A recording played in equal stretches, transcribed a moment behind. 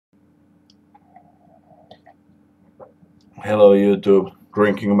Hello YouTube,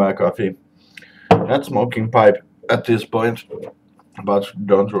 drinking my coffee. Not smoking pipe at this point, but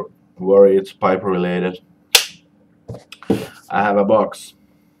don't worry, it's pipe related. I have a box.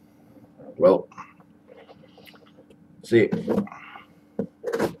 Well, see,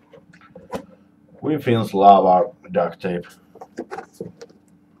 we Finns love our duct tape.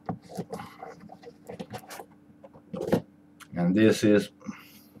 And this is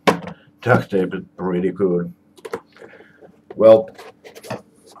duct tape, is pretty good. Well,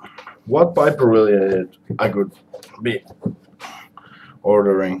 what pipe related I could be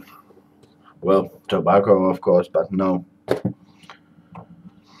ordering? Well, tobacco of course, but no.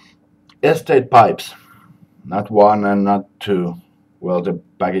 Estate pipes. Not one and not two. Well, the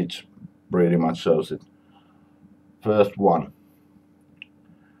package pretty much shows it. First one.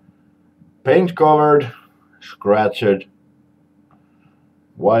 Paint covered, scratched.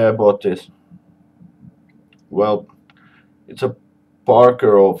 Why I bought this? Well, it's a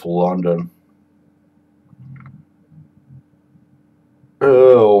Parker of London.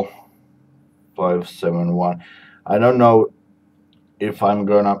 Oh, 571. I don't know if I'm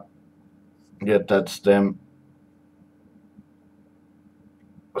gonna get that stem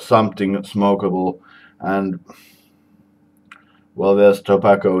something smokable, and well, there's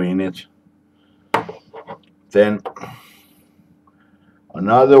tobacco in it. Then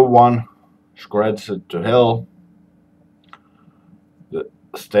another one, scratched to hell. The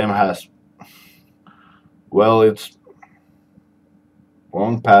stem has, well, it's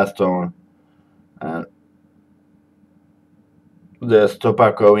long passed on, and there's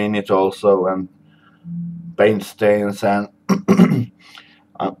tobacco in it also, and paint stains, and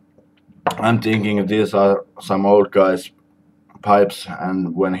I'm thinking these are some old guy's pipes,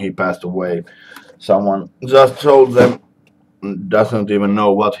 and when he passed away, someone just sold them, doesn't even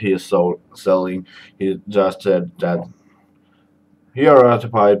know what he is selling. He just said that here are the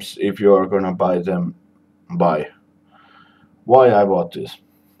pipes, if you are gonna buy them, buy. Why I bought this?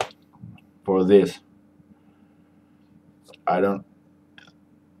 For this. I don't,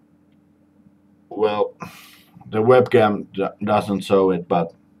 well, the webcam doesn't show it,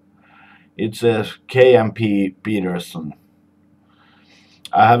 but it says KMP Peterson.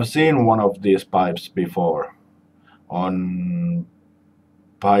 I have seen one of these pipes before on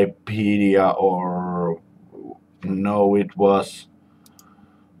Pipepedia, or no, it was,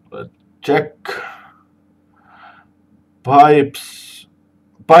 let's check, pipes,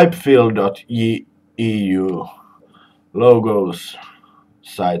 pipefield.eu logos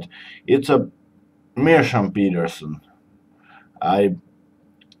site. It's a Meerschaum Peterson. I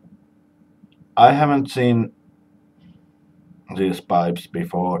I haven't seen these pipes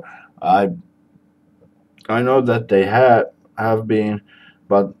before. I know that they have been,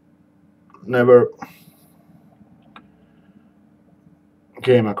 but never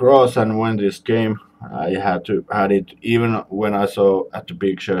came across. And when this came, I had it. Even when I saw at the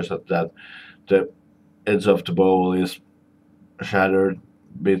pictures that the edge of the bowl is shattered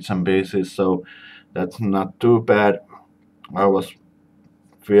bits and pieces, so that's not too bad. I was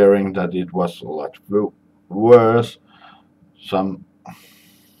fearing that it was a lot worse. Some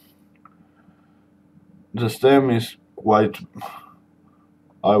the stem is quite.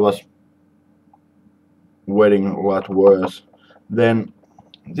 I was waiting a lot worse. Then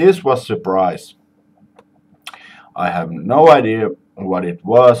this was surprise. I have no idea what it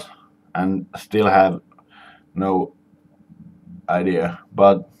was, and still have no idea.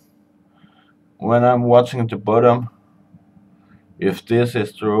 But when I'm watching the bottom, if this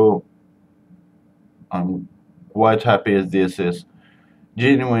is true, I'm quite happy this is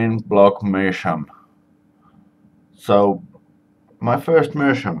genuine block Meerschaum. So my first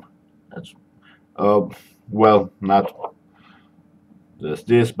Meerschaum. That's uh well, not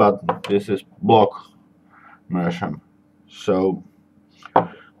this, but this is block Meerschaum. So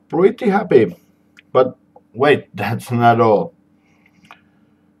pretty happy. But wait, that's not all.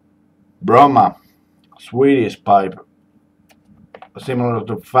 Brahma, Swedish pipe, similar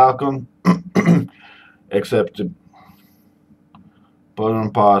to Falcon, except the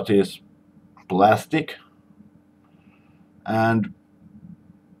bottom part is plastic, and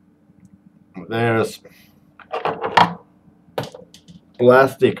there's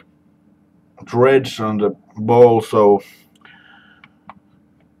plastic threads on the bowl, so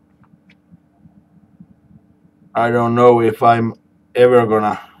I don't know if I'm ever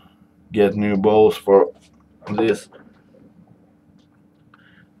gonna get new bowls for this.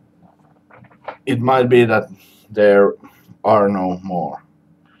 It might be that there are no more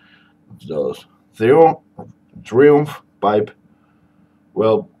of those. Triumph pipe,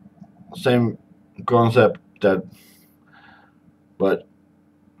 well, same concept, that but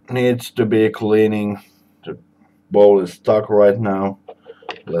needs to be cleaning. The bowl is stuck right now.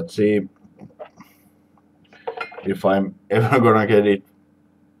 Let's see if I'm ever gonna get it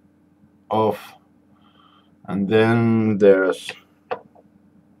off. And then there's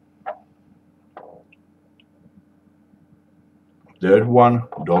third one,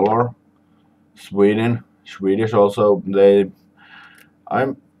 dollar, Swedish also.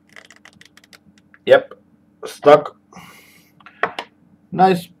 I'm, yep, stuck.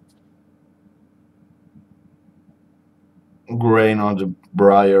 Nice grain on the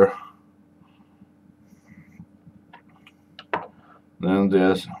briar. Then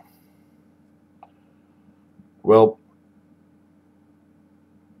there's, well,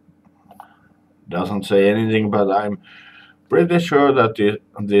 doesn't say anything, but I'm pretty sure that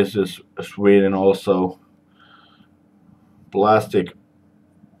this is Sweden also. Plastic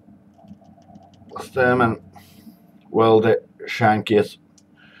stem, and well, the shank is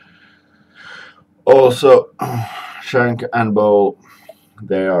also shank and bowl.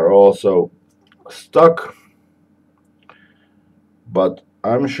 They are also stuck, but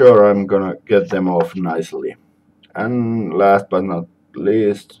I'm sure I'm gonna get them off nicely. And last but not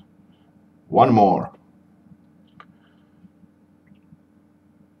least, one more.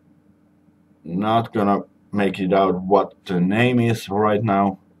 Not gonna make it out what the name is right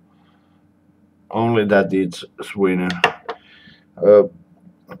now. Only that it's Sweden. A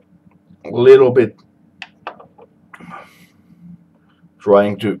little bit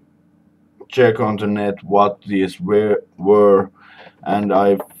trying to check on the net what these were, and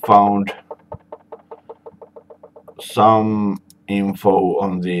I found some info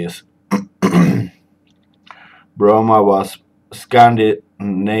on this. Broma was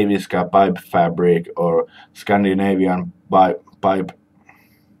Scandinaviska pipe fabric, or Scandinavian pipe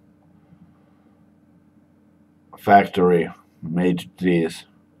factory made these.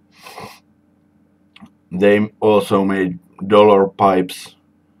 They also made dollar pipes,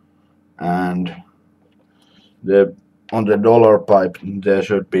 and on the dollar pipe there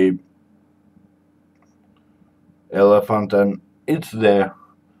should be elephant, and it's there.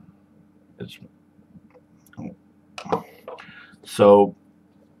 It's so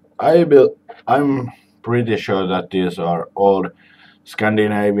I'm pretty sure that these are old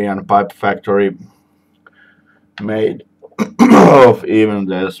Scandinavian pipe factory made of, even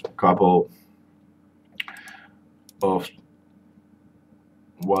there's a couple of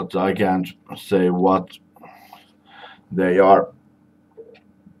what I can't say what they are,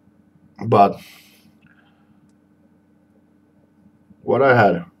 but what I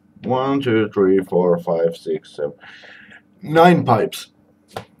had 1, 2, 3, 4, 5, 6, 7, 9 pipes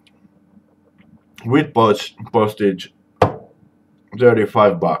with postage,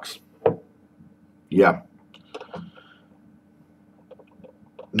 $35. Yeah,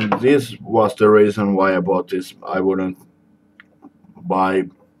 this was the reason why I bought this. I wouldn't buy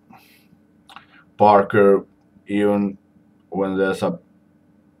Parker even when there's a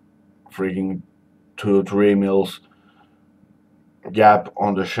freaking 2-3 mils gap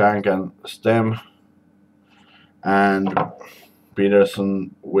on the shank and stem, and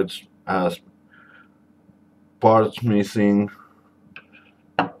Peterson, which has parts missing.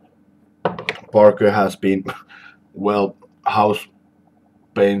 Parker has been, well, house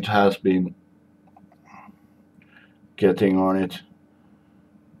paint has been getting on it,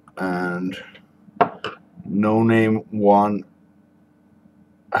 and No Name one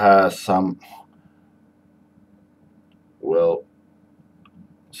has some, well,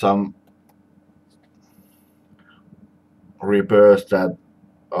 some repairs that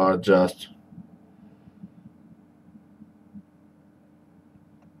are just,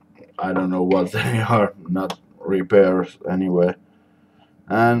 I don't know what they are, not repairs anyway.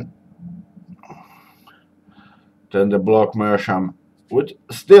 And then the Block Mersham, which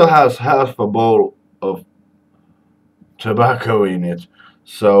still has half a bowl of tobacco in it.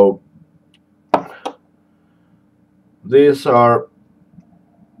 So these are,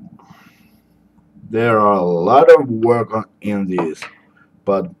 there are a lot of work in these,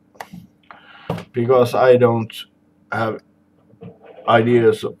 but because I don't have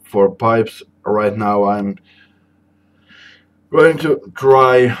ideas for pipes right now, I'm going to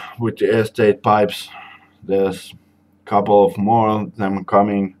try with the estate pipes. There's a couple of more of them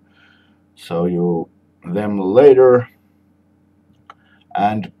coming, so you them later.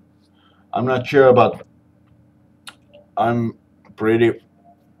 And I'm not sure, but I'm pretty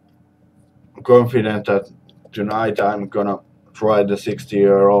confident that tonight I'm gonna try the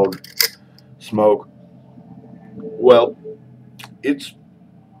 60-year-old smoke. Well, it's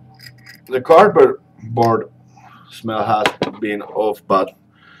the cardboard Smell has been off, but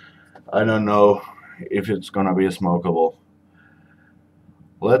I don't know if it's gonna be smokable.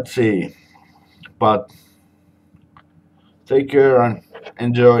 Let's see. But take care and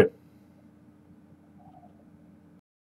enjoy.